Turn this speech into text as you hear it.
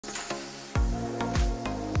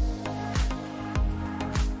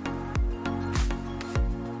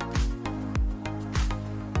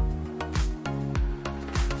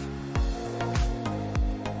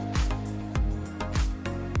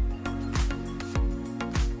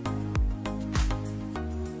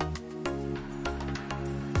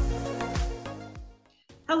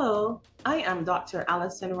Hello, I am Dr.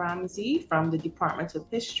 Allison Ramsay from the Department of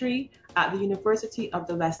History at the University of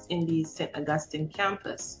the West Indies St. Augustine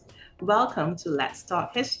campus. Welcome to Let's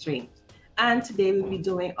Talk History, and today we'll be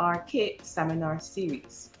doing our Cape Seminar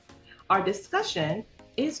series. Our discussion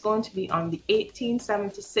is going to be on the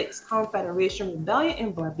 1876 Confederation Rebellion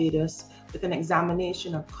in Barbados with an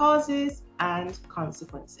examination of causes and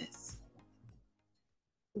consequences.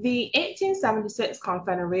 The 1876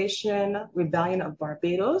 Confederation Rebellion of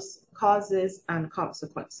Barbados, causes and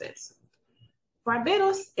consequences.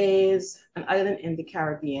 Barbados is an island in the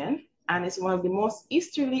Caribbean and is one of the most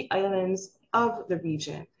easterly islands of the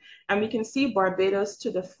region. And we can see Barbados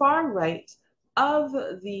to the far right of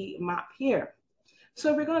the map here.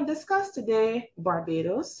 So we're going to discuss today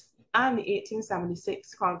Barbados and the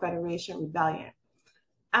 1876 Confederation Rebellion.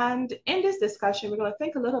 And in this discussion, we're going to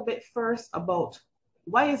think a little bit first about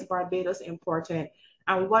why is Barbados important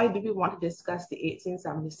and why do we want to discuss the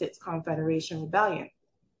 1876 Confederation Rebellion?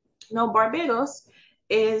 Now, Barbados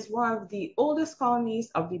is one of the oldest colonies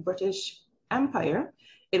of the British Empire.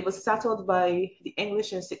 It was settled by the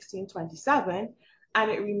English in 1627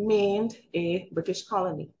 and it remained a British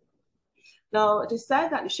colony. Now, it is said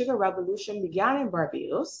that the sugar revolution began in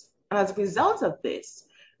Barbados, and as a result of this,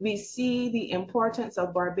 we see the importance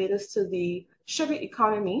of Barbados to the sugar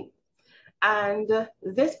economy. And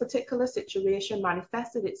this particular situation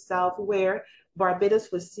manifested itself where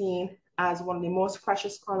Barbados was seen as one of the most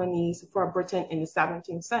precious colonies for Britain in the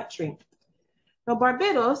 17th century. Now,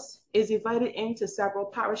 Barbados is divided into several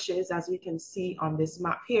parishes, as we can see on this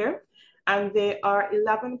map here, and there are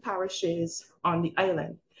 11 parishes on the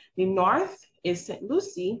island. The north is St.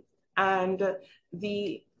 Lucie, and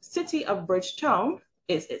the city of Bridgetown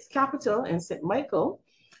is its capital in St. Michael.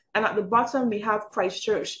 And at the bottom, we have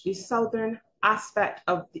Christchurch, the southern aspect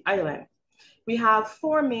of the island. We have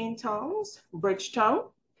four main towns: Bridgetown,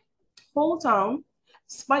 Holetown,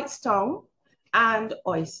 Speightstown, and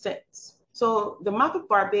Oistins. So the map of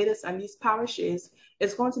Barbados and these parishes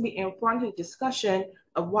is going to be important in the discussion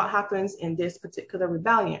of what happens in this particular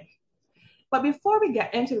rebellion. But before we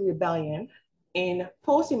get into the rebellion in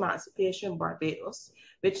post-emancipation Barbados,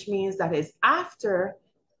 which means that is after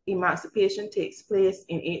emancipation takes place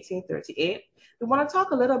in 1838, we want to talk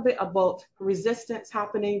a little bit about resistance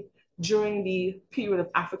happening during the period of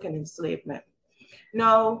African enslavement.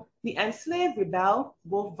 Now, the enslaved rebel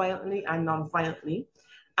both violently and non-violently,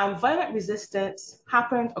 and violent resistance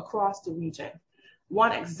happened across the region.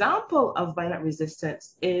 One example of violent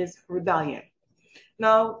resistance is rebellion.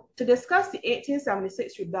 Now, to discuss the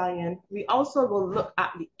 1876 rebellion, we also will look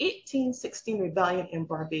at the 1816 rebellion in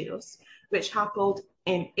Barbados, which happened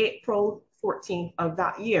in April 14th of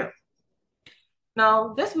that year.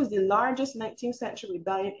 Now, this was the largest 19th century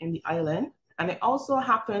rebellion in the island, and it also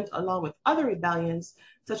happened along with other rebellions,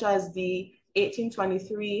 such as the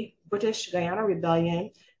 1823 British Guiana Rebellion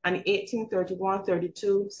and the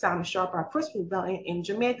 1831-32 Sam Sharper Crisp Rebellion in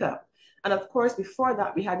Jamaica. And of course, before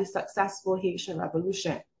that, we had the successful Haitian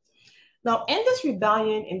Revolution. Now, in this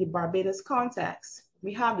rebellion in the Barbados context,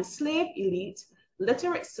 we have the slave elite,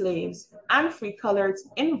 literate slaves, and free coloreds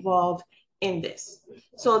involved in this.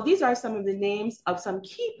 So these are some of the names of some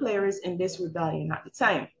key players in this rebellion at the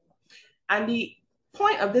time. And the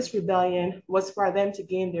point of this rebellion was for them to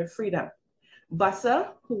gain their freedom. Bussa,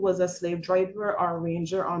 who was a slave driver or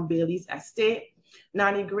ranger on Bailey's estate.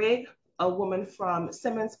 Nanny Gregg, a woman from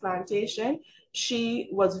Simmons Plantation. She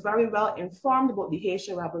was very well informed about the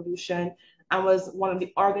Haitian Revolution and was one of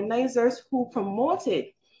the organizers who promoted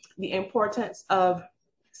the importance of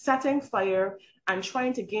setting fire and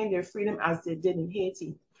trying to gain their freedom as they did in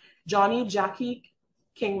Haiti. Johnny, Jackie,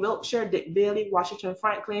 King Wiltshire, Dick Bailey, Washington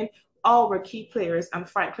Franklin, all were key players, and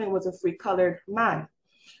Franklin was a free-colored man.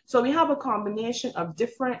 So we have a combination of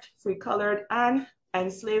different free-colored and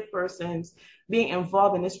enslaved persons being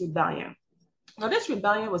involved in this rebellion. Now, this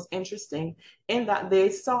rebellion was interesting in that they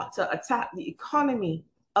sought to attack the economy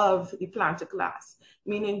of the planter class,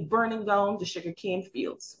 meaning burning down the sugarcane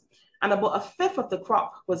fields. And about a fifth of the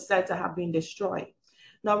crop was said to have been destroyed.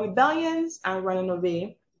 Now, rebellions and running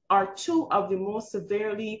away are two of the most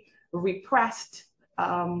severely repressed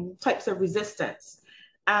types of resistance.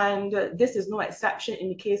 And this is no exception in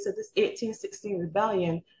the case of this 1816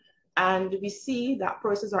 rebellion. And we see that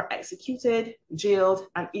persons are executed, jailed,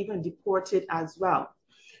 and even deported as well.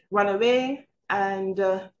 Runaway and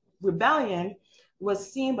rebellion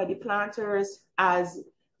was seen by the planters as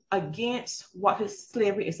against what his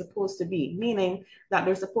slavery is supposed to be, meaning that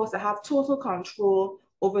they're supposed to have total control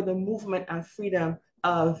over the movement and freedom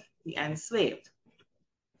of the enslaved.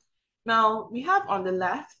 Now, we have on the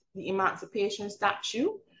left the Emancipation Statue,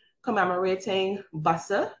 commemorating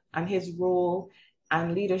Bassa and his role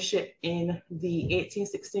and leadership in the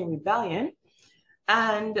 1816 rebellion.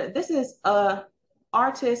 And this is a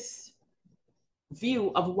artist's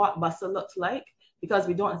view of what Bassa looked like, because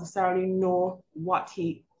we don't necessarily know what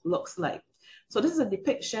he looks like. So this is a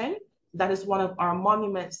depiction that is one of our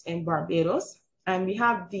monuments in Barbados. And we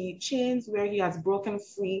have the chains where he has broken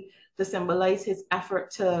free to symbolize his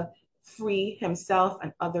effort to free himself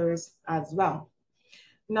and others as well.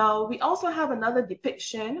 Now, we also have another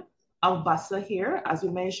depiction of Bassa here. As we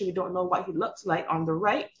mentioned, we don't know what he looks like on the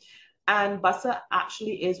right. And Bassa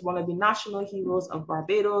actually is one of the national heroes of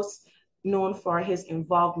Barbados, known for his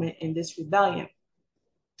involvement in this rebellion.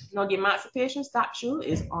 Now, the Emancipation statue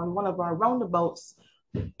is on one of our roundabouts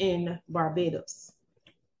in Barbados.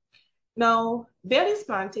 Now, Bailey's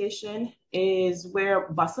Plantation is where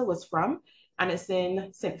Bassa was from, and it's in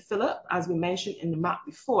St. Philip, as we mentioned in the map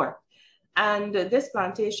before. And this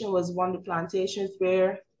plantation was one of the plantations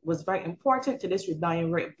where was very important to this rebellion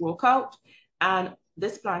where it broke out. And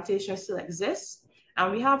this plantation still exists.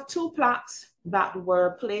 And we have two plaques that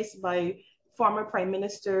were placed by former prime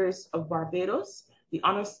ministers of Barbados, the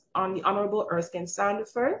Honorable Erskine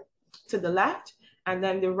Sandiford to the left, and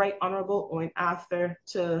then the Right Honorable Owen Arthur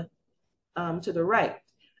to the right.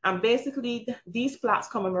 And basically, these plaques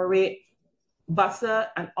commemorate Bassa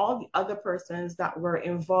and all the other persons that were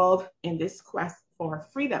involved in this quest for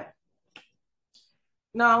freedom.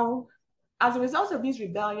 Now, as a result of these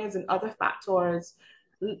rebellions and other factors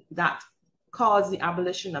that caused the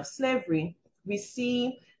abolition of slavery, we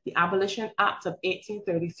see the Abolition Act of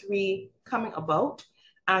 1833 coming about.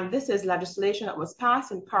 And this is legislation that was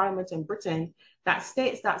passed in Parliament in Britain that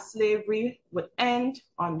states that slavery would end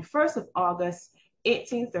on the 1st of August,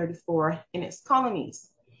 1834 in its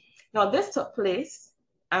colonies. Now, this took place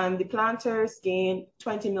and the planters gained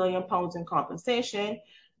 £20 million in compensation,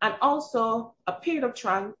 and also a period of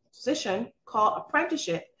transition called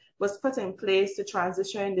apprenticeship was put in place to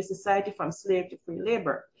transition the society from slave to free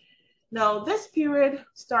labor. Now, this period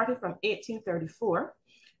started from 1834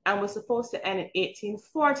 and was supposed to end in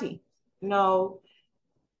 1840. Now,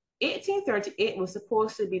 1838 was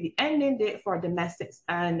supposed to be the ending date for domestics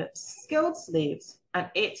and skilled slaves, and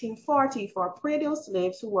 1840 for predial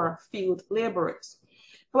slaves who were field laborers.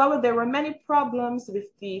 However, there were many problems with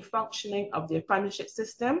the functioning of the apprenticeship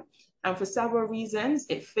system, and for several reasons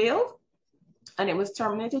it failed, and it was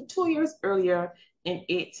terminated 2 years earlier in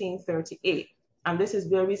 1838. And this is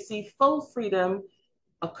where we see full freedom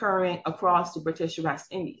occurring across the British West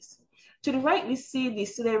Indies. To the right, we see the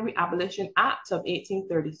Slavery Abolition Act of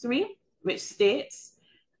 1833, which states,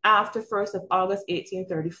 after 1st of August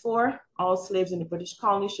 1834, all slaves in the British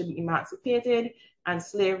colonies should be emancipated and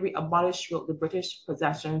slavery abolished throughout the British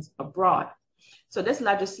possessions abroad. So this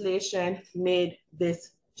legislation made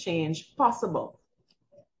this change possible.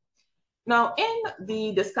 Now, in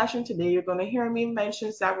the discussion today, you're going to hear me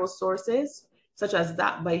mention several sources, such as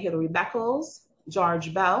that by Hilary Beckles,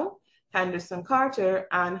 George Bell, Henderson Carter,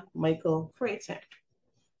 and Michael Creighton.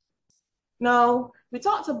 Now, we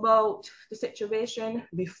talked about the situation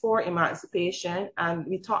before emancipation, and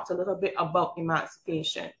we talked a little bit about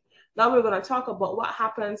emancipation. Now we're going to talk about what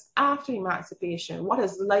happens after emancipation. What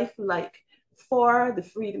is life like for the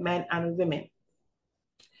freed men and women?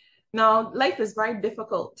 Now, life is very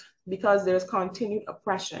difficult because there's continued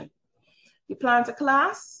oppression. The planter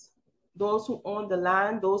class, those who own the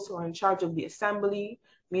land, those who are in charge of the assembly,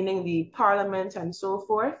 meaning the parliament and so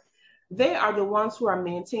forth, they are the ones who are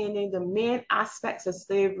maintaining the main aspects of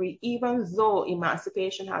slavery, even though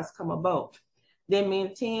emancipation has come about. They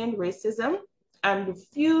maintain racism and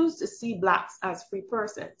refuse to see Blacks as free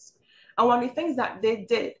persons. And one of the things that they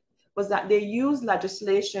did was that they used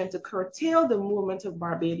legislation to curtail the movement of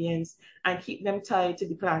Barbadians and keep them tied to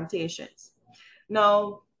the plantations.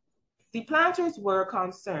 Now, the planters were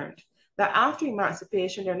concerned that after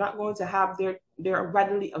emancipation, they're not going to have their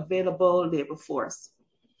readily available labor force.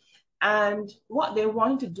 And what they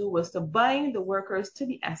wanted to do was to bind the workers to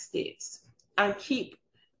the estates and keep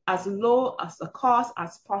as low as a cost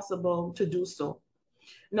as possible to do so.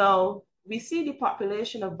 Now, we see the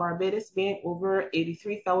population of Barbados being over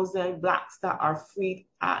 83,000 Blacks that are freed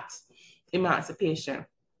at emancipation.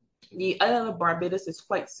 The island of Barbados is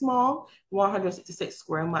quite small, 166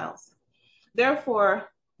 square miles. Therefore,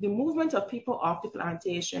 the movement of people off the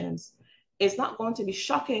plantations is not going to be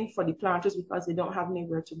shocking for the planters because they don't have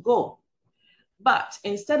anywhere to go. But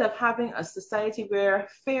instead of having a society where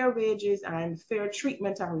fair wages and fair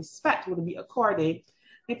treatment and respect would be accorded,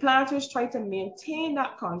 the planters try to maintain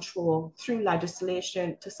that control through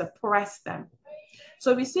legislation to suppress them.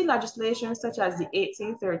 So we see legislation such as the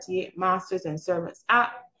 1838 Masters and Servants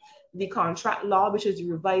Act, the contract law, which is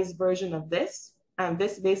the revised version of this. And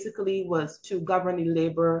this basically was to govern the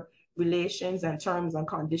labor relations and terms and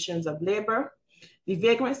conditions of labor. The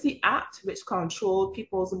Vagrancy Act, which controlled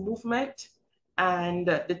people's movement, and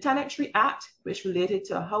the Tenantry Act, which related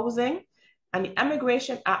to housing, and the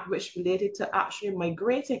Immigration Act, which related to actually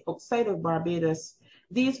migrating outside of Barbados.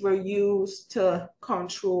 These were used to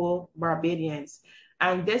control Barbadians.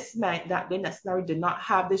 And this meant that they necessarily did not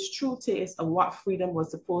have this true taste of what freedom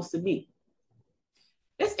was supposed to be.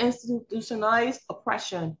 This institutionalized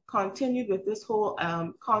oppression continued with this whole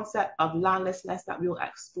concept of landlessness that we'll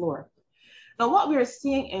explore. Now, what we're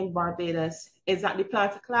seeing in Barbados is that the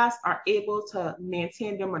planter class are able to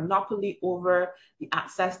maintain their monopoly over the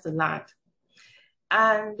access to land.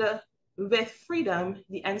 And with freedom,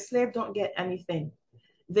 the enslaved don't get anything.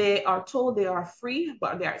 They are told they are free,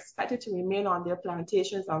 but they are expected to remain on their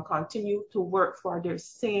plantations and continue to work for their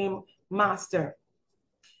same master.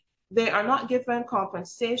 They are not given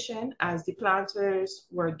compensation as the planters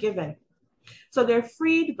were given. So they're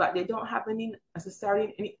freed, but they don't have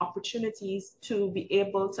necessarily any opportunities to be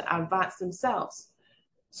able to advance themselves.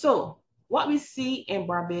 So what we see in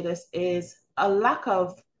Barbados is a lack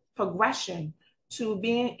of progression to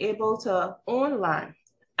being able to own land.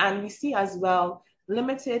 And we see as well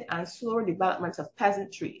limited and slower development of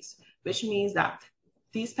peasantries, which means that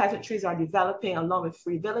these peasantries are developing along with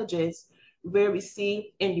free villages, where we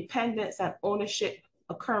see independence and ownership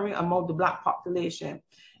occurring among the Black population.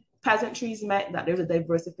 Peasantries meant that there's a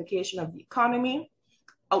diversification of the economy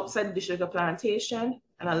outside the sugar plantation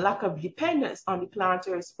and a lack of dependence on the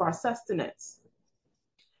planters for sustenance.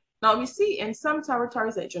 Now, we see in some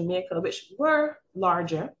territories like Jamaica, which were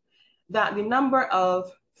larger, that the number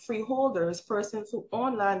of freeholders, persons who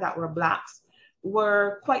own land that were Blacks,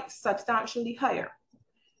 were quite substantially higher.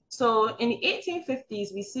 So in the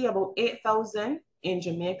 1850s, we see about 8,000 in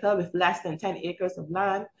Jamaica with less than 10 acres of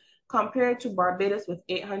land, compared to Barbados with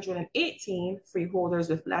 818 freeholders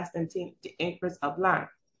with less than 10 acres of land.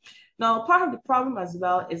 Now, part of the problem as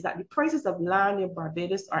well is that the prices of land in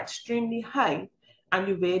Barbados are extremely high and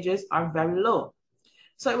the wages are very low.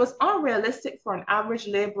 So it was unrealistic for an average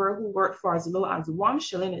laborer who worked for as low as 1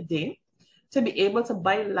 shilling a day to be able to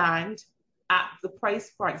buy land at the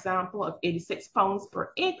price, for example, of 86 pounds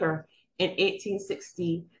per acre in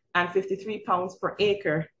 1860 and 53 pounds per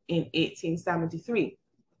acre in 1873.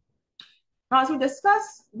 Now, as we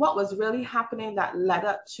discuss what was really happening that led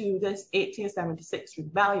up to this 1876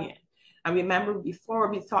 rebellion, and remember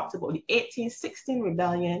before we talked about the 1816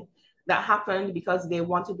 rebellion that happened because they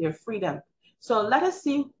wanted their freedom. So let us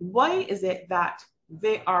see, why is it that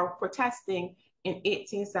they are protesting in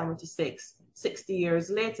 1876, 60 years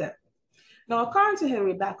later? Now, according to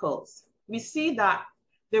Hilary Beckles, we see that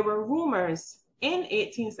there were rumors in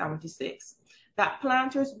 1876 that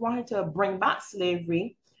planters wanted to bring back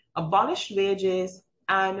slavery, abolish wages,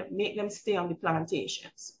 and make them stay on the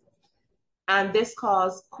plantations. And this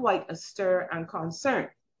caused quite a stir and concern.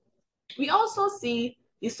 We also see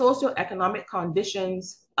the socioeconomic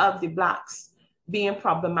conditions of the Blacks being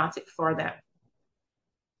problematic for them.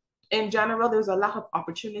 In general, there's a lack of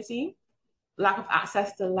opportunity, lack of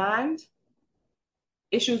access to land,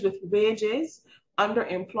 issues with wages,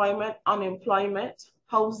 underemployment, unemployment,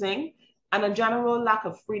 housing, and a general lack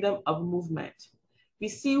of freedom of movement. We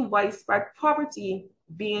see widespread poverty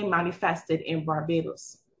being manifested in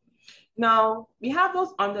Barbados. Now, we have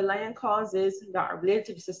those underlying causes that are related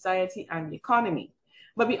to the society and the economy,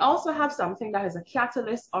 but we also have something that is a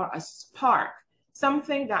catalyst or a spark,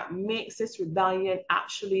 something that makes this rebellion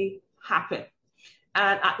actually happen.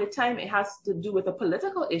 And at the time, it has to do with a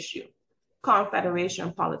political issue,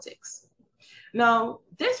 Confederation politics. Now,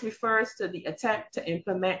 this refers to the attempt to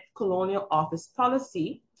implement colonial office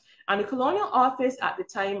policy. And the colonial office at the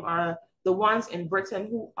time are the ones in Britain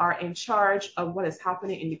who are in charge of what is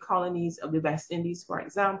happening in the colonies of the West Indies, for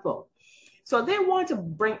example. So they want to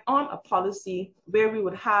bring on a policy where we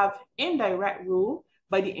would have indirect rule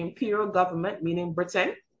by the imperial government, meaning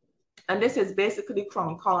Britain. And this is basically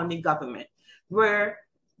crown colony government, where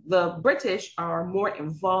the British are more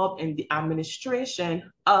involved in the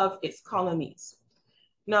administration of its colonies.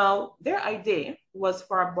 Now, their idea was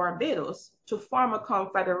for Barbados to form a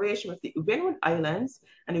confederation with the Windward Islands,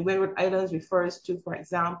 and the Windward Islands refers to, for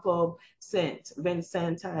example, St.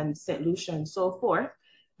 Vincent and St. Lucia and so forth,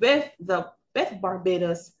 with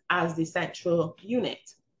Barbados as the central unit.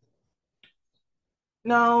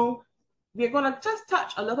 Now, we're going to just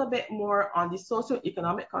touch a little bit more on the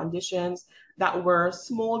socioeconomic conditions that were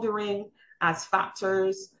smoldering as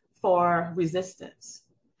factors for resistance.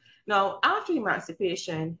 Now, after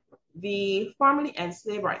emancipation, the formerly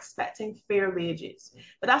enslaved are expecting fair wages,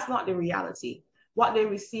 but that's not the reality. What they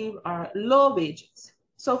receive are low wages.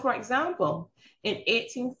 So for example, in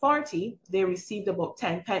 1840, they received about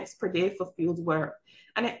 10 pence per day for field work.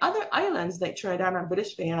 And in other islands like Trinidad and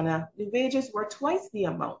British Guiana, the wages were twice the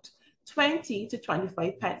amount, 20 to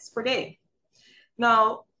 25 pence per day.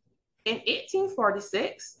 Now, in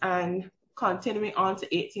 1846 and continuing on to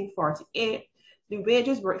 1848, the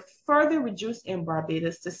wages were further reduced in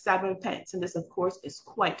Barbados to 7 pence, and this, of course, is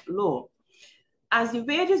quite low. As the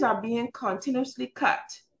wages are being continuously cut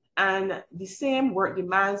and the same work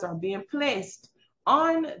demands are being placed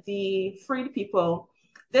on the freed people,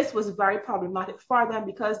 this was very problematic for them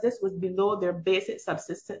because this was below their basic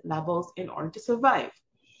subsistence levels in order to survive.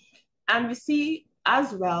 And we see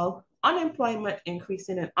as well unemployment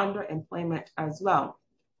increasing and underemployment as well.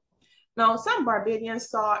 Now, some Barbadians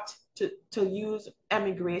sought to use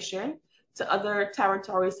emigration to other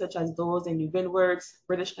territories such as those in the Windwards,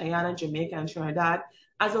 British Guiana, Jamaica, and Trinidad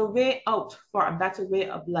as a way out for a better way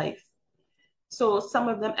of life. So some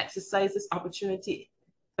of them exercised this opportunity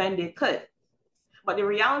when they could. But the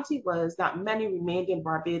reality was that many remained in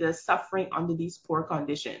Barbados suffering under these poor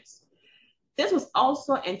conditions. This was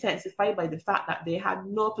also intensified by the fact that they had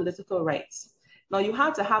no political rights. Now, you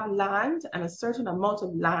had to have land and a certain amount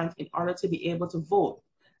of land in order to be able to vote.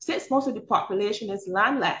 Since most of the population is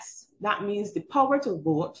landless, that means the power to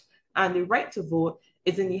vote and the right to vote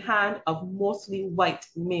is in the hand of mostly white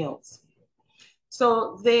males.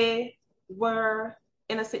 So they were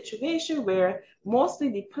in a situation where mostly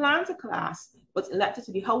the planter class was elected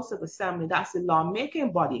to the House of Assembly, that's the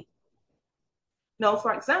lawmaking body. Now,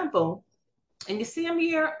 for example, in the same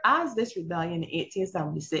year as this rebellion in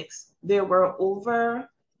 1876, there were over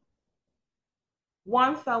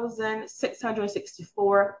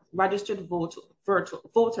 1,664 registered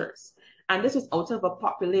voters, and this was out of a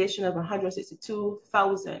population of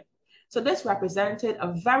 162,000. So this represented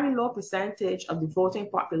a very low percentage of the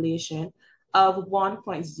voting population of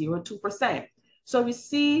 1.02%. So we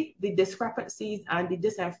see the discrepancies and the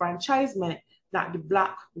disenfranchisement that the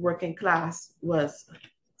Black working class was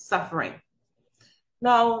suffering.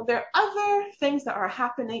 Now, there are other things that are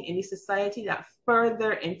happening in the society that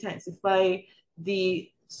further intensify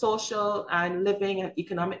the social and living and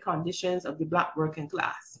economic conditions of the Black working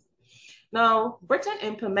class. Now, Britain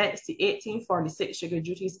implements the 1846 Sugar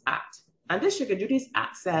Duties Act, and this Sugar Duties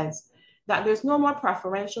Act says that there's no more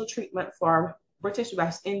preferential treatment for British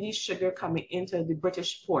West Indies sugar coming into the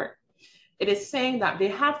British port. It is saying that they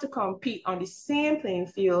have to compete on the same playing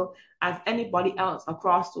field as anybody else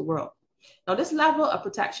across the world. Now, this level of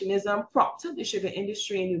protectionism propped up the sugar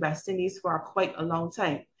industry in the West Indies for quite a long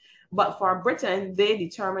time. But for Britain, they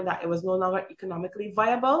determined that it was no longer economically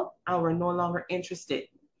viable and were no longer interested.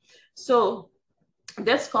 So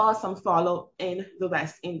this caused some fallout in the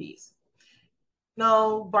West Indies.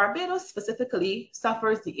 Now, Barbados specifically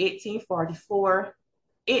suffers the 1854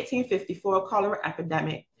 cholera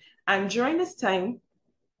epidemic. And during this time,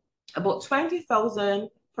 about 20,000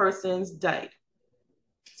 persons died.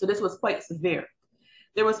 So this was quite severe.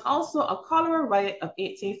 There was also a cholera riot of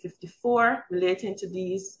 1854 relating to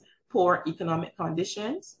these poor economic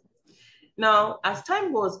conditions. Now, as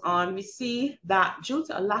time goes on, we see that due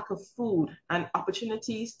to a lack of food and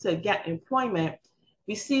opportunities to get employment,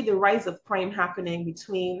 we see the rise of crime happening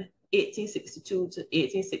between 1862 to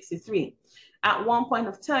 1863. At one point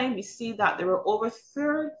of time, we see that there were over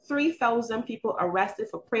 3,000 people arrested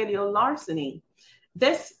for predial larceny.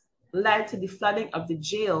 This led to the flooding of the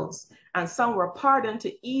jails, and some were pardoned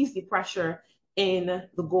to ease the pressure in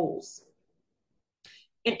the goals.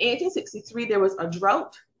 In 1863, there was a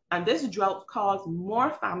drought, and this drought caused more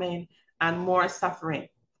famine and more suffering.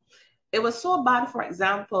 It was so bad, for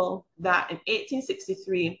example, that in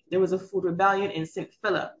 1863, there was a food rebellion in St.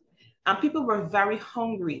 Philip, and people were very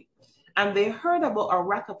hungry, and they heard about a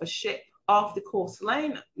wreck of a ship off the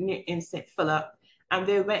coastline in St. Philip, and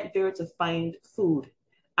they went there to find food.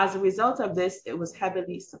 As a result of this, it was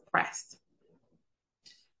heavily suppressed.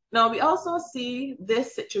 Now, we also see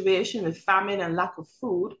this situation with famine and lack of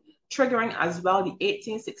food triggering as well the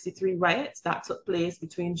 1863 riots that took place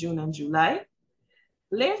between June and July.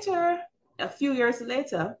 Later, a few years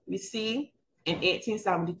later, we see in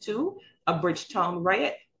 1872 a Bridgetown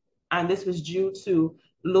riot, and this was due to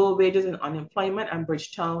low wages and unemployment, and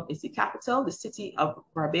Bridgetown is the capital, the city of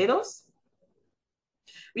Barbados.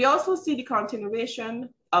 We also see the continuation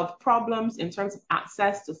of problems in terms of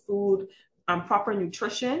access to food and proper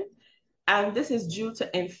nutrition, and this is due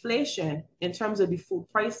to inflation in terms of the food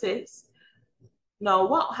prices. Now,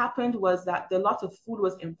 what happened was that a lot of food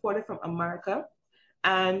was imported from America,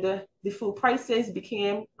 and the food prices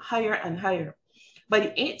became higher and higher. By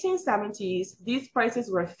the 1870s, these prices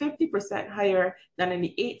were 50% higher than in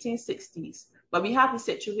the 1860s. But we have a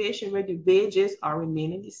situation where the wages are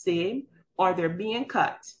remaining the same or they're being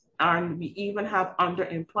cut. And we even have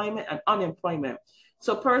underemployment and unemployment.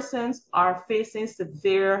 So persons are facing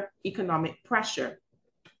severe economic pressure.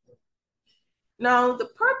 Now, the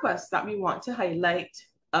purpose that we want to highlight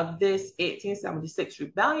of this 1876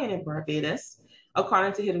 rebellion in Barbados,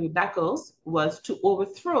 according to Hilary Beckles, was to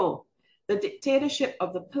overthrow the dictatorship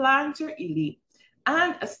of the planter elite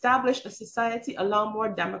and establish a society along more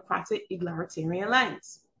democratic egalitarian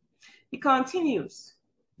lines. He continues,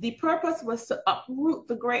 the purpose was to uproot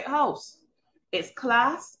the Great House, its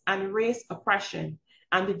class and race oppression,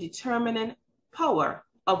 and the determining power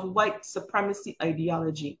of white supremacy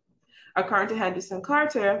ideology. According to Henderson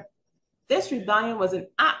Carter, this rebellion was an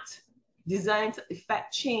act designed to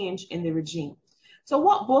effect change in the regime. So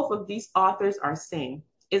what both of these authors are saying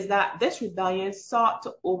is that this rebellion sought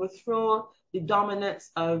to overthrow the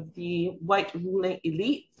dominance of the white ruling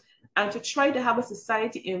elite and to try to have a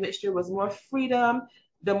society in which there was more freedom,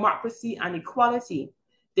 democracy, and equality.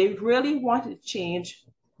 They really wanted to change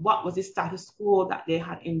what was the status quo that they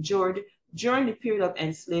had endured during the period of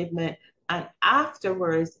enslavement and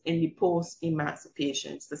afterwards in the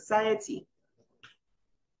post-emancipation society.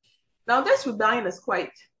 Now, this rebellion is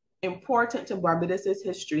quite important to Barbados'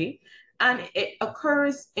 history, and it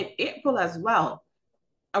occurs in April as well,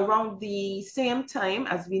 around the same time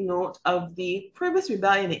as we note of the previous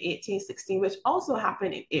rebellion in 1816, which also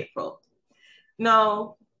happened in April.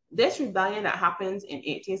 Now, this rebellion that happens in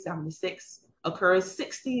 1876 occurs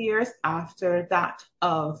 60 years after that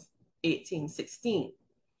of 1816.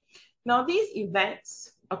 Now, these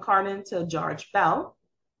events, according to George Bell,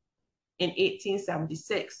 in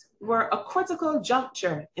 1876, were a critical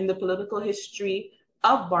juncture in the political history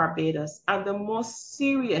of Barbados and the most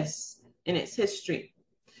serious in its history.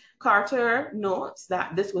 Carter notes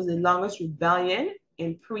that this was the longest rebellion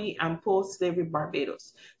in pre- and post-slavery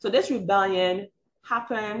Barbados. So this rebellion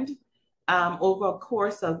happened over a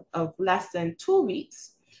course of less than 2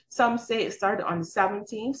 weeks. Some say it started on the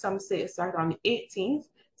 17th, some say it started on the 18th,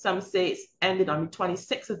 some say it ended on the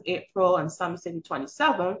 26th of April, and some say the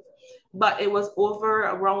 27th, but it was over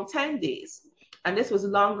around 10 days. And this was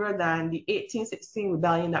longer than the 1816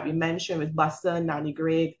 rebellion that we mentioned with Boston, Nanny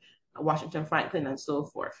Gregg, Washington Franklin, and so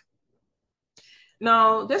forth.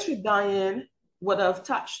 Now, this rebellion would have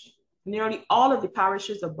touched nearly all of the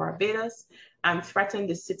parishes of Barbados and threatened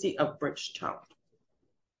the city of Bridgetown.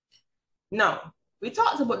 Now, we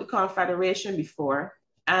talked about the Confederation before,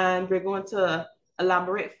 and we're going to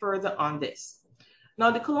elaborate further on this.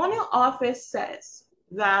 Now, the Colonial Office says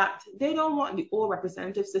that they don't want the old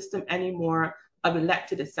representative system anymore of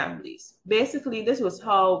elected assemblies. Basically, this was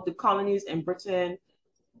how the colonies in Britain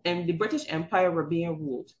and the British Empire were being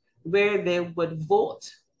ruled, where they would vote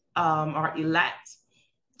or elect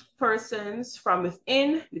persons from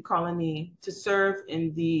within the colony to serve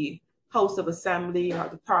in the House of Assembly or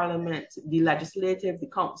the Parliament, the legislative, the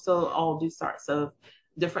council, all these sorts of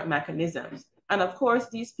different mechanisms. And of course,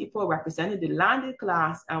 these people represented the landed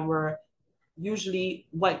class and were usually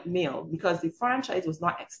white male because the franchise was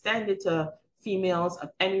not extended to females of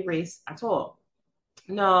any race at all.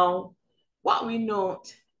 Now, what we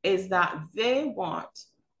note is that they want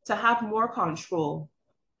to have more control,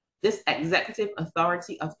 this executive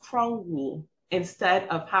authority of crown rule, instead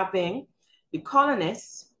of having the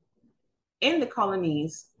colonists in the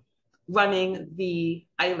colonies running the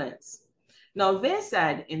islands. Now, they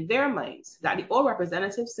said in their minds that the old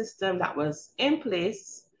representative system that was in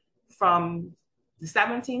place from the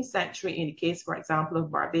 17th century, in the case, for example,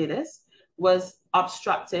 of Barbados, was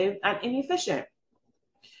obstructive and inefficient.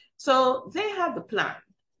 So they had the plan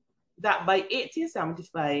that by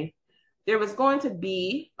 1875, there was going to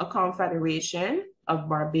be a confederation of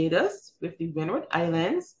Barbados with the Windward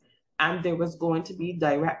Islands, and there was going to be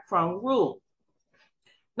direct crown rule.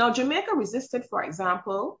 Now, Jamaica resisted, for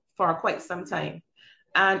example, for quite some time.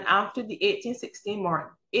 And after the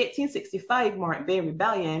 1865 Morant Bay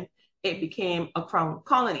Rebellion, it became a crown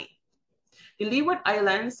colony. The Leeward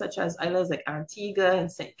Islands, such as islands like Antigua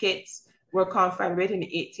and St. Kitts, were confederated in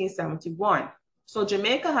 1871. So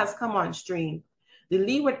Jamaica has come on stream. The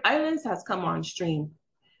Leeward Islands has come on stream.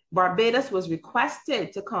 Barbados was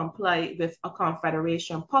requested to comply with a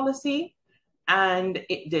confederation policy, and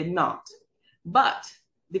it did not. But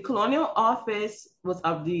the Colonial Office was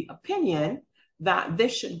of the opinion that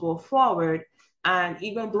this should go forward, and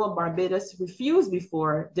even though Barbados refused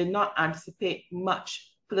before, did not anticipate much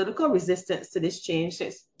political resistance to this change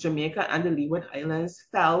since Jamaica and the Leeward Islands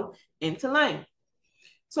fell into line.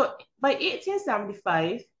 So by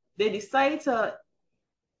 1875, they decided to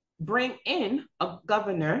bring in a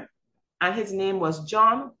governor, and his name was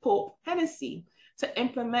John Pope Hennessy, to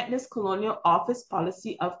implement this colonial office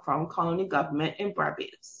policy of Crown Colony government in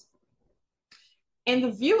Barbados. In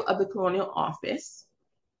the view of the colonial office,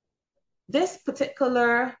 this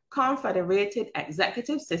particular confederated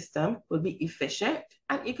executive system will be efficient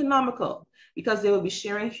and economical because they will be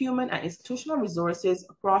sharing human and institutional resources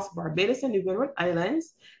across Barbados and the Windward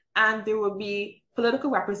Islands, and there will be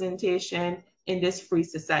political representation in this free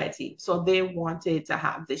society. So they wanted to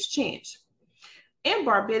have this change. In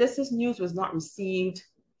Barbados, this news was not received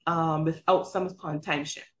without some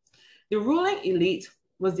contention. The ruling elite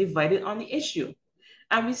was divided on the issue.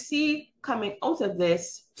 And we see coming out of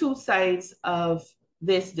this two sides of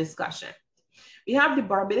this discussion. We have the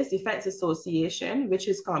Barbados Defense Association, which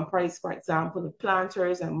is comprised, for example, of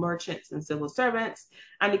planters and merchants and civil servants,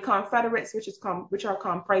 and the Confederates, which are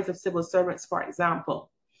comprised of civil servants, for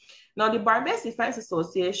example. Now, the Barbados Defense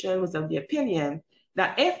Association was of the opinion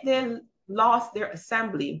that if they lost their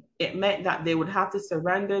assembly, it meant that they would have to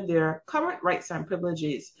surrender their current rights and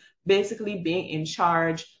privileges, basically being in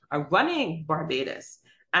charge of running Barbados.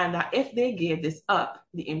 And that if they gave this up,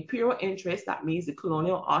 the imperial interest, that means the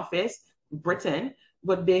colonial office, Britain,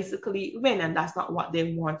 would basically win, and that's not what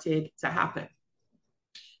they wanted to happen.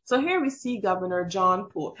 So here we see Governor John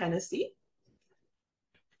Pope Hennessy.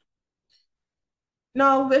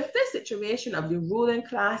 Now, with this situation of the ruling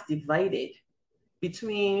class divided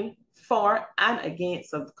between for and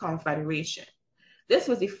against of the Confederation, this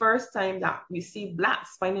was the first time that we see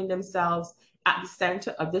Blacks finding themselves at the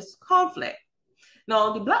center of this conflict.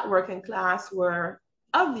 Now, the Black working class were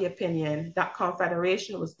of the opinion that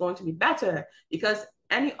Confederation was going to be better because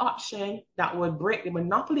any option that would break the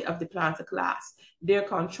monopoly of the planter class, their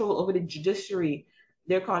control over the judiciary,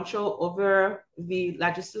 their control over the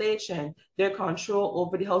legislation, their control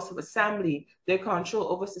over the House of Assembly, their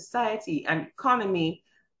control over society and economy,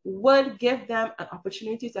 would give them an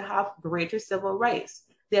opportunity to have greater civil rights.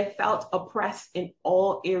 They felt oppressed in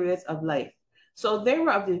all areas of life. So they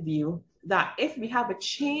were of the view that if we have a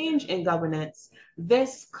change in governance,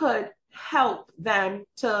 this could help them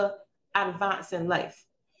to advance in life.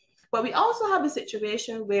 But we also have a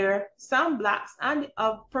situation where some Blacks and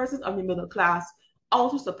persons of the middle class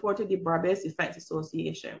also supported the Barbados Defense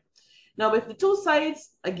Association. Now, if the two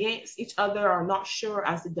sides against each other are not sure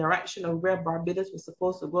as the direction of where Barbados was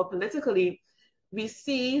supposed to go politically, we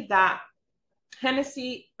see that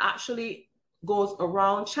Hennessy actually goes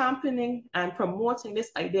around championing and promoting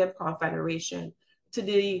this idea of confederation to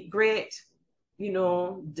the great,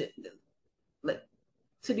 to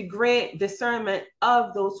the great discernment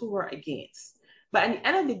of those who were against. But at the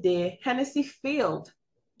end of the day, Hennessy failed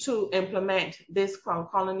to implement this crown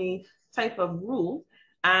colony type of rule,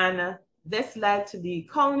 and this led to the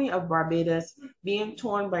colony of Barbados being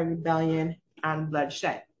torn by rebellion and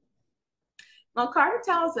bloodshed. Now, Carter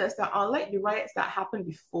tells us that unlike the riots that happened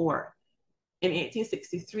before, in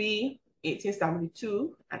 1863,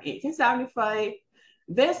 1872, and 1875,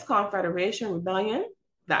 this Confederation rebellion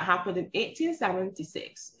that happened in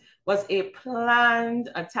 1876 was a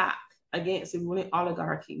planned attack against the ruling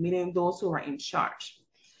oligarchy, meaning those who are in charge.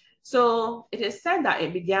 So it is said that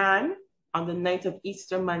it began on the night of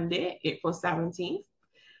Easter Monday, April 17th,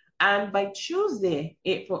 and by Tuesday,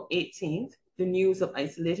 April 18th, the news of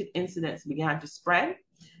isolated incidents began to spread,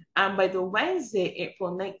 and by the Wednesday,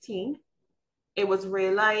 April 19th, it was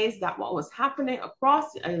realized that what was happening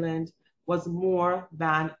across the island was more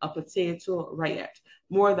than a potato riot,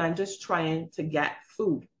 more than just trying to get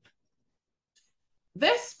food.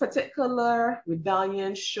 This particular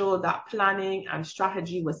rebellion showed that planning and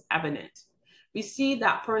strategy was evident. We see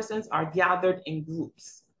that persons are gathered in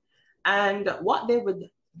groups, and what they would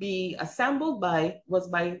be assembled by was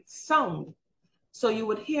by sound. So you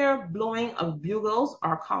would hear blowing of bugles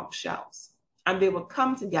or conch shells, and they would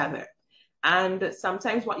come together. And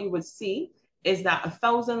sometimes what you would see is that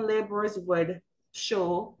 1,000 laborers would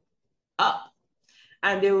show up,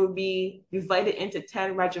 and they would be divided into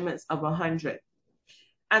 10 regiments of 100.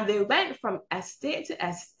 And they went from estate to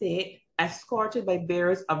estate, escorted by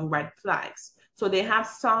bearers of red flags. So they have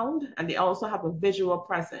sound, and they also have a visual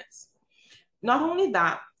presence. Not only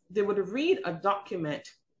that, they would read a document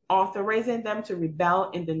authorizing them to rebel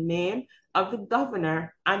in the name of the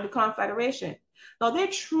governor and the Confederation. Now, they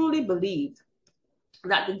truly believed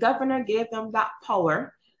that the governor gave them that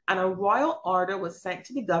power, and a royal order was sent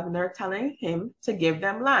to the governor telling him to give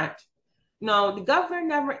them land. Now, the governor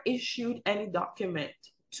never issued any document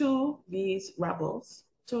to these rebels,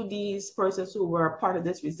 to these persons who were part of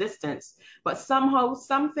this resistance, but somehow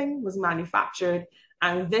something was manufactured,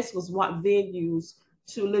 And this was what they used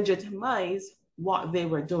to legitimize what they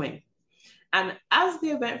were doing. And as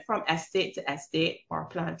they went from estate to estate or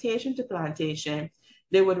plantation to plantation,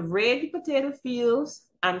 they would raid the potato fields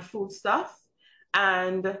and foodstuff,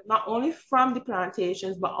 and not only from the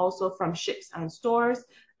plantations, but also from ships and stores,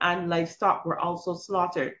 and livestock were also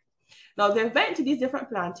slaughtered. Now, they went to these different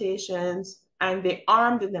plantations and they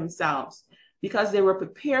armed themselves because they were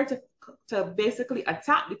prepared to basically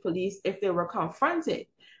attack the police if they were confronted.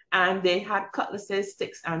 And they had cutlasses,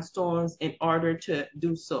 sticks, and stones in order to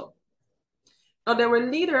do so. Now, there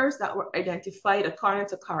were leaders that were identified according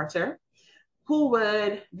to Carter, who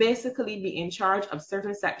would basically be in charge of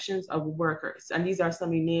certain sections of workers. And these are some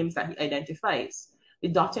of the names that he identifies. The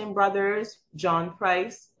Dutton brothers, John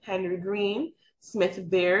Price, Henry Green, Smith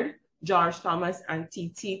Baird, George Thomas, and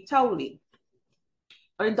T.T. Towley.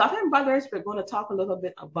 The Dutton brothers we're going to talk a little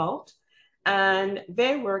bit about, and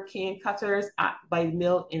they were cane cutters by the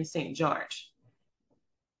mill in St. George.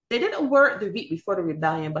 They didn't work the week before the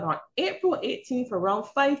rebellion, but on April 18th, around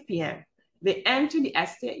 5 p.m., they entered the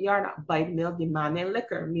estate yard at Bide Mill demanding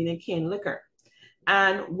liquor, meaning cane liquor.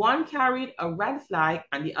 And one carried a red flag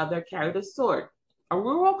and the other carried a sword. A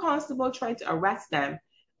rural constable tried to arrest them,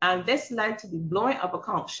 and this led to the blowing of a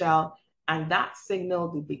conch shell, and that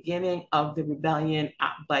signaled the beginning of the rebellion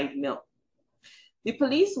at Bide Mill. The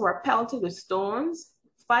police were pelted with stones.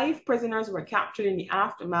 5 prisoners were captured in the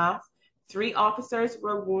aftermath. 3 officers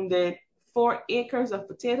were wounded. 4 acres of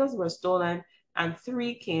potatoes were stolen, and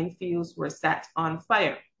 3 cane fields were set on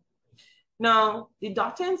fire. Now, the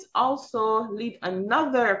Duttons also lead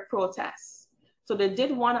another protest. So they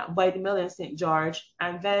did one at Bide Mill in St. George,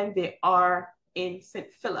 and then they are in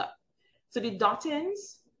St. Philip. So the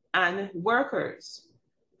Duttons and workers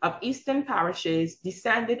of eastern parishes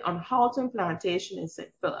descended on Halton Plantation in St.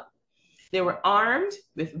 Philip. They were armed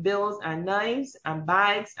with bills and knives and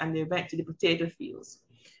bags, and they went to the potato fields.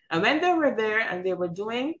 And when they were there and they were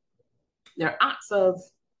doing their acts of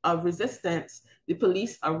resistance, the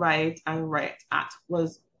police arrived and riot act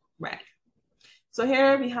was read. So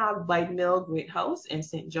here we have Bide Mill Great House in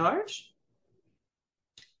St. George.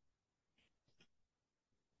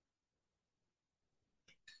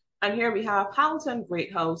 And here we have Halton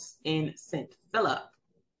Great House in St. Philip.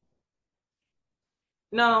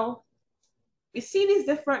 Now, we see these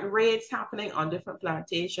different raids happening on different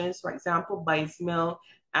plantations. For example, Bide Mill,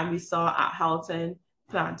 and we saw at Halton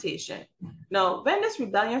Plantation. Now, when this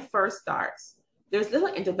rebellion first starts, there's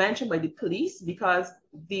little intervention by the police because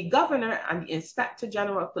the governor and the inspector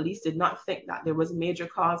general of police did not think that there was major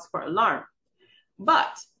cause for alarm.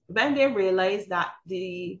 But when they realized that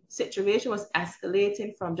the situation was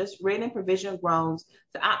escalating from just raiding provision grounds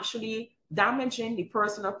to actually damaging the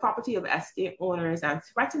personal property of estate owners and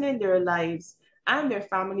threatening their lives and their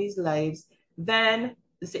families' lives, then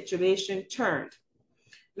the situation turned.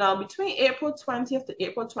 Now, between April 20th to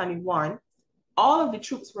April 21, all of the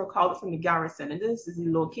troops were called from the garrison, and this is the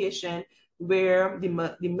location where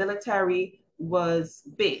the military was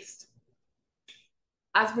based.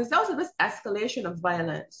 As a result of this escalation of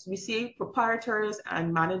violence, we see proprietors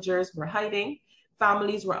and managers were hiding,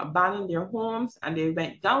 families were abandoning their homes, and they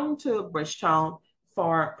went down to Bridgetown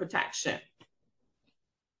for protection.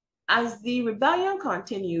 As the rebellion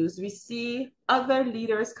continues, we see other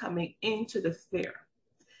leaders coming into the fair.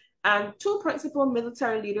 And 2 principal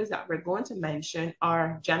military leaders that we're going to mention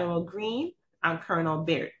are General Green and Colonel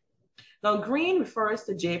Baird. Now, Green refers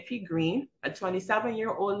to J.P. Green, a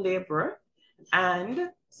 27-year-old laborer,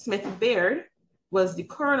 and Smith Baird was the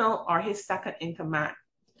colonel or his second in command.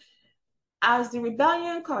 As the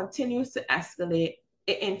rebellion continues to escalate,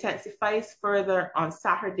 it intensifies further on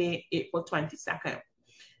Saturday, April 22nd.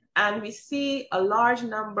 And we see a large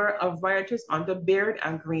number of rioters under Baird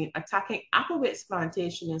and Green attacking Applewaite's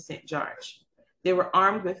plantation in St. George. They were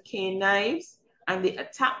armed with cane knives, and they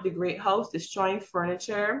attacked the Great House, destroying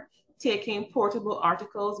furniture, taking portable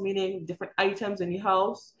articles, meaning different items in the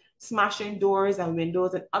house, smashing doors and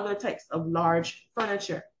windows and other types of large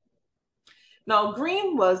furniture. Now,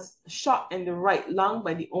 Green was shot in the right lung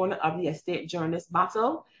by the owner of the estate during this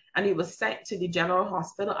battle, and he was sent to the General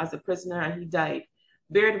Hospital as a prisoner, and he died.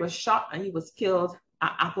 Baird was shot and he was killed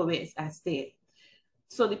at Applewaite's estate.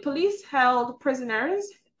 So the police held prisoners,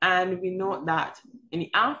 and we know that in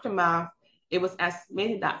the aftermath, it was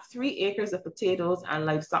estimated that 3 acres of potatoes and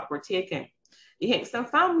livestock were taken. The Hickson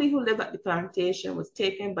family who lived at the plantation was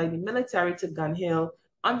taken by the military to Gun Hill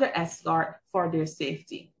under escort for their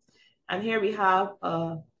safety. And here we have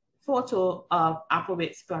a photo of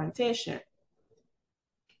Applewaite's plantation.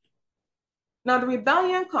 Now the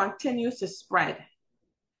rebellion continues to spread.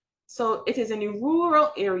 So it is in the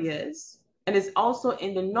rural areas and is also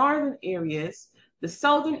in the northern areas, the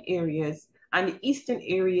southern areas, and the eastern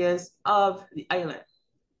areas of the island.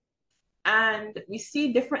 And we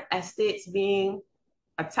see different estates being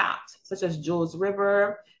attacked, such as Joe's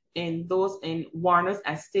River, in those in Warner's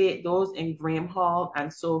Estate, those in Graham Hall,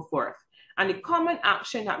 and so forth. And the common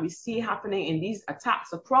action that we see happening in these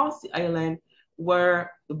attacks across the island were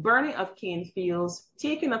the burning of cane fields,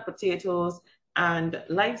 taking of potatoes, and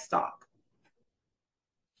livestock.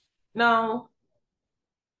 Now,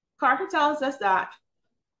 Carter tells us that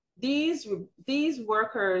these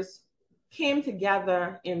workers came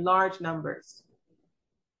together in large numbers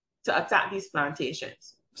to attack these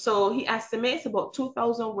plantations. So he estimates about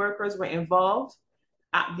 2,000 workers were involved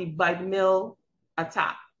at the Bud Mill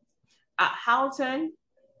attack. At Houghton,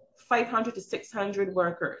 500 to 600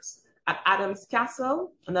 workers. At Adams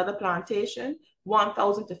Castle, another plantation,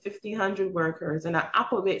 1,000 to 1,500 workers. And at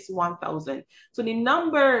Applewake's, 1,000. So the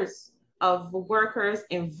numbers of workers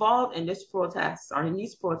involved in this protest or in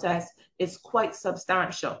these protests is quite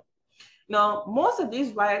substantial. Now, most of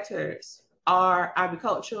these rioters are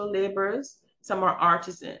agricultural laborers, some are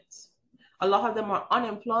artisans. A lot of them are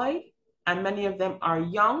unemployed, and many of them are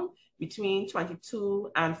young, between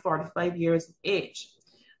 22 and 45 years of age.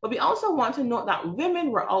 But we also want to note that women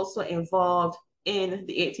were also involved in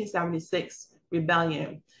the 1876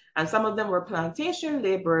 rebellion, and some of them were plantation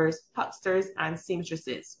laborers, hucksters, and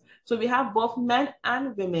seamstresses. So we have both men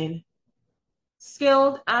and women,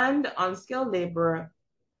 skilled and unskilled labor,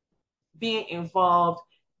 being involved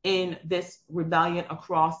in this rebellion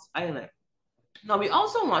across Ireland. Now, we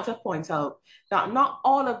also want to point out that not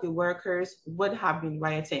all of the workers would have been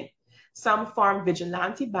rioting. Some formed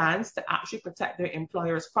vigilante bands to actually protect their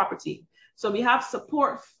employers' property. So we have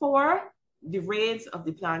support for the raids of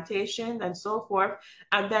the plantation and so forth.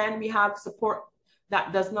 And then we have support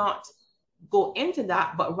that does not go into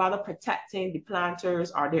that, but rather protecting the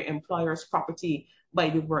planters or their employers' property by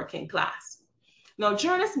the working class. Now,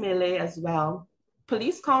 during this melee as well,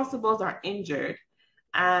 police constables are injured,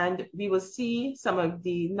 and we will see some of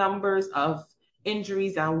the numbers of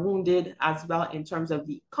injuries and wounded as well in terms of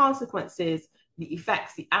the consequences, the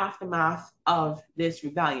effects, the aftermath of this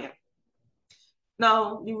rebellion.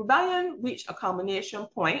 Now, the rebellion reached a culmination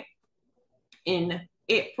point on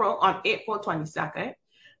April 22nd.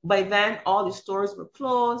 By then, all the stores were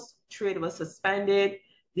closed, trade was suspended,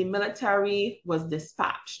 the military was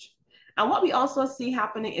dispatched. And what we also see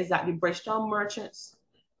happening is that the Bridgetown merchants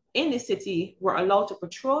in the city were allowed to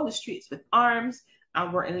patrol the streets with arms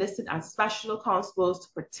and were enlisted as special constables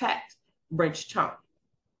to protect Bridgetown.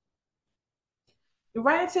 The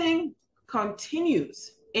rioting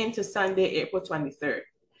continues into Sunday, April 23rd.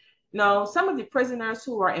 Now, some of the prisoners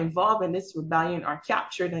who are involved in this rebellion are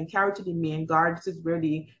captured and carried to the main guard. This is where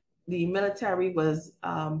the military was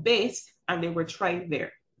based, and they were tried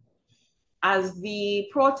there. As the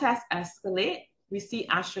protests escalate, we see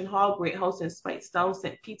Ashton Hall, Great House in Speightstown,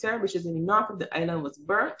 St. Peter, which is in the north of the island, was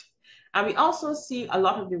burnt. And we also see a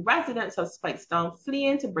lot of the residents of Speightstown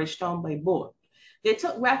fleeing to Bridgetown by boat. They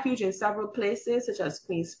took refuge in several places, such as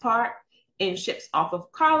Queen's Park, in ships off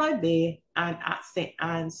of Carlisle Bay, and at St.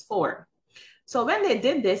 Anne's Ford. So when they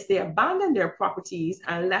did this, they abandoned their properties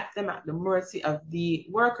and left them at the mercy of the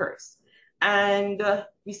workers. And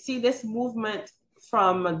we see this movement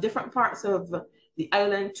from different parts of the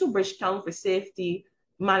island to Bridgetown for safety,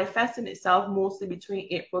 manifesting itself mostly between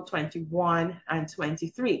April 21 and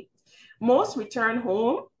 23. Most returned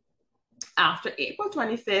home after April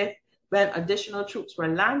 25th, when additional troops were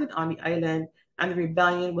landed on the island and the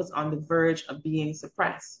rebellion was on the verge of being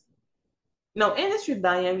suppressed. Now, in this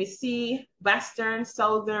rebellion, we see western,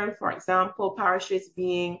 southern, for example, parishes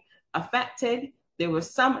being affected. There were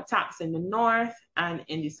some attacks in the north and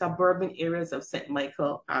in the suburban areas of St.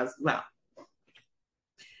 Michael as well.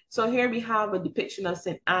 So here we have a depiction of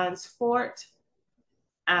St. Anne's Fort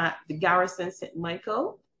at the garrison St.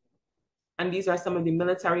 Michael. And these are some of the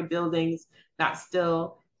military buildings that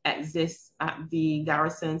still exist at the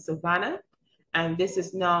garrison Savannah. And this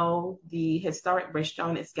is now the historic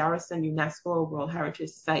Bridgetown, its garrison UNESCO World Heritage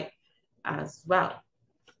Site as well.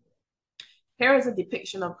 Here is a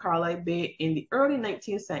depiction of Carlisle Bay in the early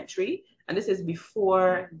 19th century, and this is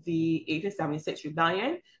before the 1876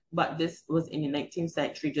 rebellion, but this was in the 19th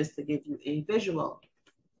century, just to give you a visual.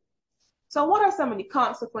 So what are some of the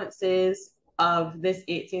consequences of this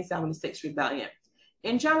 1876 rebellion?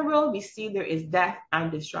 In general, we see there is death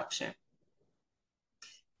and destruction.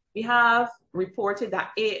 We have reported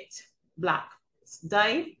that 8 Blacks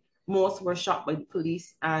died. Most were shot by the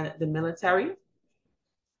police and the military.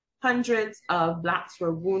 Hundreds of Blacks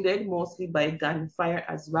were wounded, mostly by gunfire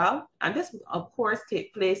as well. And this would, of course,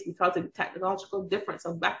 take place because of the technological difference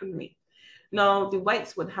of weaponry. Now, the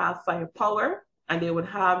whites would have firepower, and they would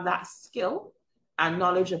have that skill and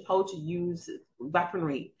knowledge of how to use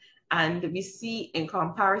weaponry. And we see in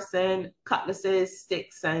comparison, cutlasses,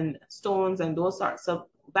 sticks, and stones, and those sorts of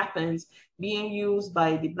weapons being used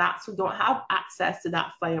by the Blacks who don't have access to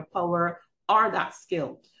that firepower or that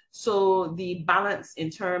skill. So the balance in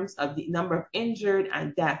terms of the number of injured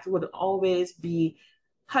and death would always be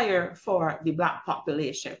higher for the Black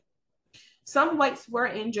population. Some whites were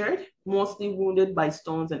injured, mostly wounded by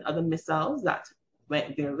stones and other missiles that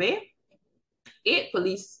went their way. 8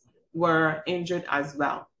 police were injured as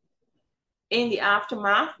well. In the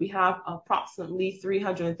aftermath, we have approximately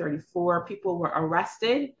 334 people were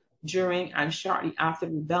arrested during and shortly after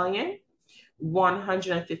the rebellion.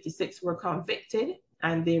 156 were convicted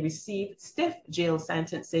and they received stiff jail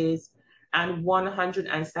sentences, and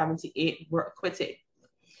 178 were acquitted.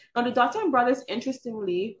 Now, the Dutton brothers,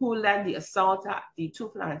 interestingly, who led the assault at the 2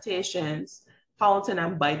 plantations, Halton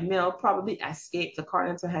and Bide Mill, probably escaped,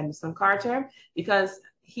 according to Henderson Carter, because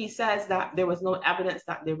he says that there was no evidence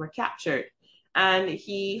that they were captured. And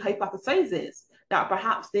he hypothesizes that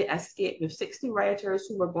perhaps they escaped with 60 rioters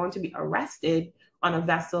who were going to be arrested on a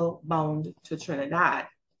vessel bound to Trinidad.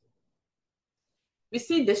 We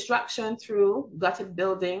see destruction through gutted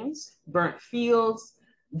buildings, burnt fields,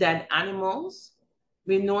 dead animals.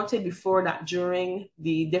 We noted before that during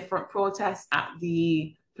the different protests at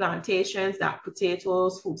the plantations that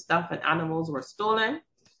potatoes, foodstuff, and animals were stolen.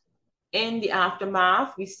 In the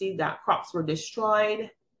aftermath, we see that crops were destroyed,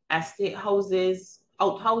 estate houses,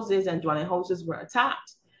 outhouses, and dwelling houses were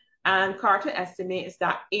attacked. And Carter estimates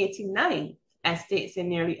that 89 estates in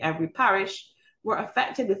nearly every parish were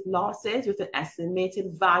affected with losses with an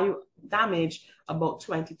estimated value damage about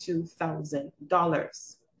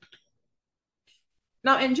 $22,000.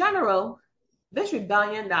 Now, in general, this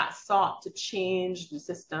rebellion that sought to change the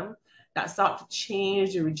system, that sought to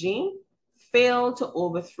change the regime, failed to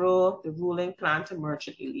overthrow the ruling planter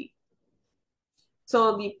merchant elite.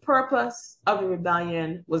 So the purpose of the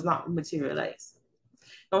rebellion was not materialized.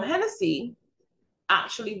 Now, Hennessy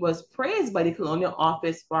actually was praised by the colonial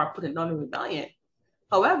office for putting down the rebellion.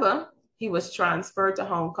 However, he was transferred to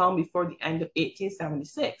Hong Kong before the end of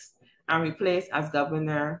 1876 and replaced as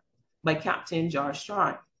governor by Captain George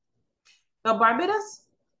Strachan. Now, Barbados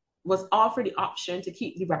was offered the option to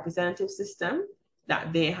keep the representative system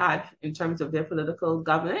that they had in terms of their political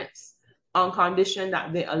governance on condition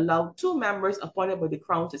that they allowed 2 members appointed by the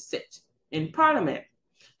Crown to sit in Parliament.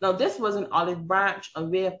 Now, this was an olive branch, a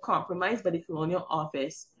way of compromise by the colonial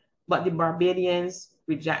office, but the Barbadians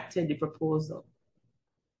rejected the proposal.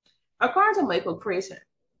 According to Michael Creighton,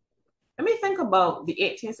 let me think about the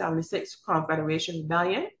 1876 Confederation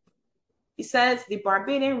Rebellion. He says the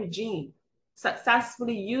Barbadian regime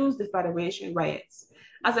successfully used the Federation riots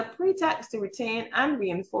as a pretext to retain and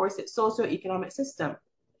reinforce its socio-economic system,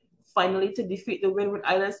 finally to defeat the Windward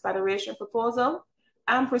Islands Federation proposal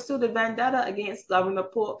and pursue the vendetta against Governor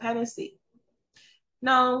Pope Hennessy.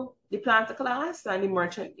 Now, the planter class and the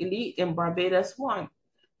merchant elite in Barbados won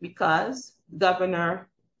because Governor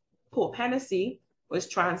Pope Hennessy was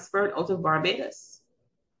transferred out of Barbados.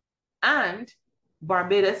 And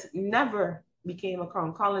Barbados never became a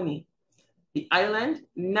crown colony. The island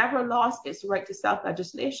never lost its right to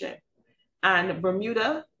self-legislation. And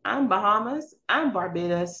Bermuda and Bahamas and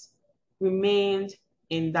Barbados remained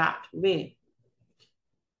in that way.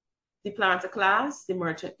 The planter class, the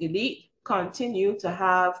merchant elite, continue to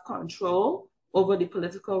have control over the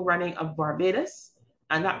political running of Barbados,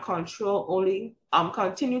 and that control only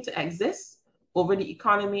continue to exist over the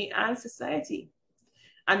economy and society.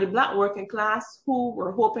 And the Black working class, who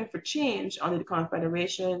were hoping for change under the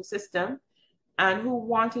Confederation system and who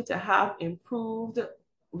wanted to have improved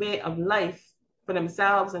way of life for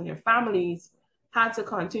themselves and their families, had to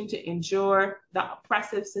continue to endure that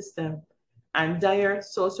oppressive system and dire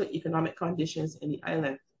socio-economic conditions in the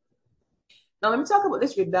island. Now, let me talk about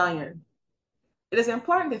this rebellion. It is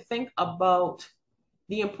important to think about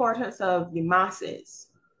the importance of the masses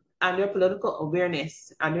and their political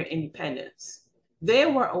awareness and their independence. They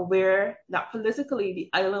were aware that politically the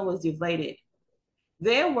island was divided.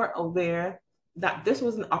 They were aware that this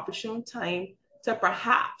was an opportune time to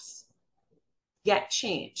perhaps get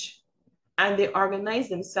change. And they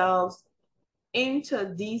organized themselves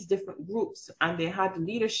into these different groups, and they had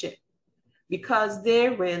leadership because they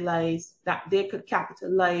realized that they could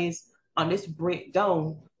capitalize on this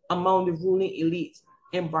breakdown among the ruling elite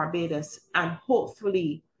in Barbados and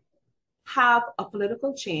hopefully have a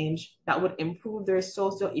political change that would improve their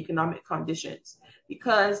socio-economic conditions,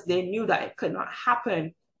 because they knew that it could not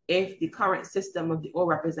happen if the current system of the old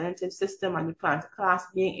representative system and the planter class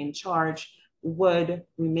being in charge would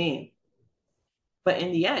remain. But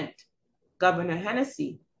in the end, Governor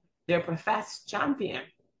Hennessy, their professed champion,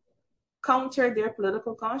 countered their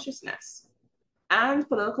political consciousness and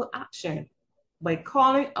political action by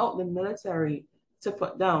calling out the military to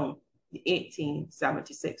put down the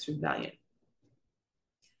 1876 rebellion.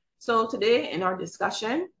 So today in our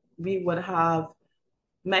discussion, we would have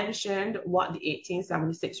mentioned what the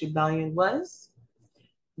 1876 rebellion was,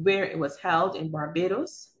 where it was held in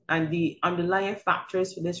Barbados, and the underlying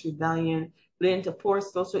factors for this rebellion relating to poor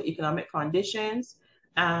socioeconomic conditions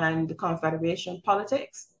and the Confederation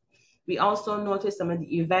politics. We also noticed some of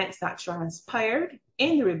the events that transpired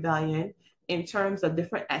in the rebellion in terms of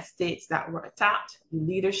different estates that were attacked, the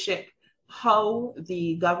leadership, how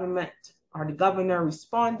the government or the governor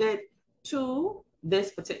responded to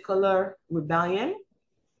this particular rebellion.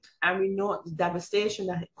 And we note the devastation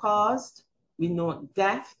that it caused. We note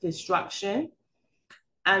death, destruction.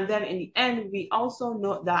 And then in the end, we also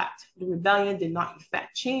note that the rebellion did not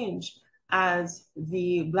effect change as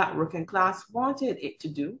the Black working class wanted it to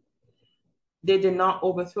do. They did not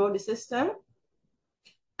overthrow the system,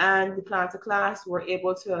 and the planter class were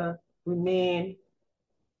able to remain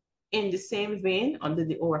in the same vein under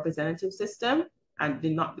the old representative system and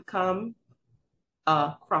did not become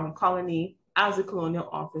a crown colony as the colonial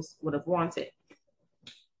office would have wanted.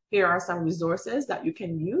 Here are some resources that you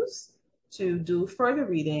can use to do further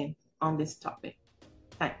reading on this topic.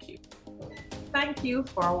 Thank you. Thank you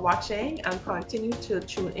for watching, and continue to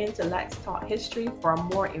tune in to Let's Talk History for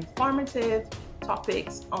more informative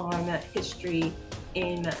topics on history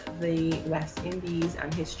in the West Indies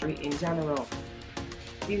and history in general.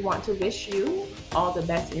 We want to wish you all the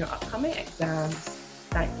best in your upcoming exams.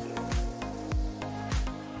 Thank you.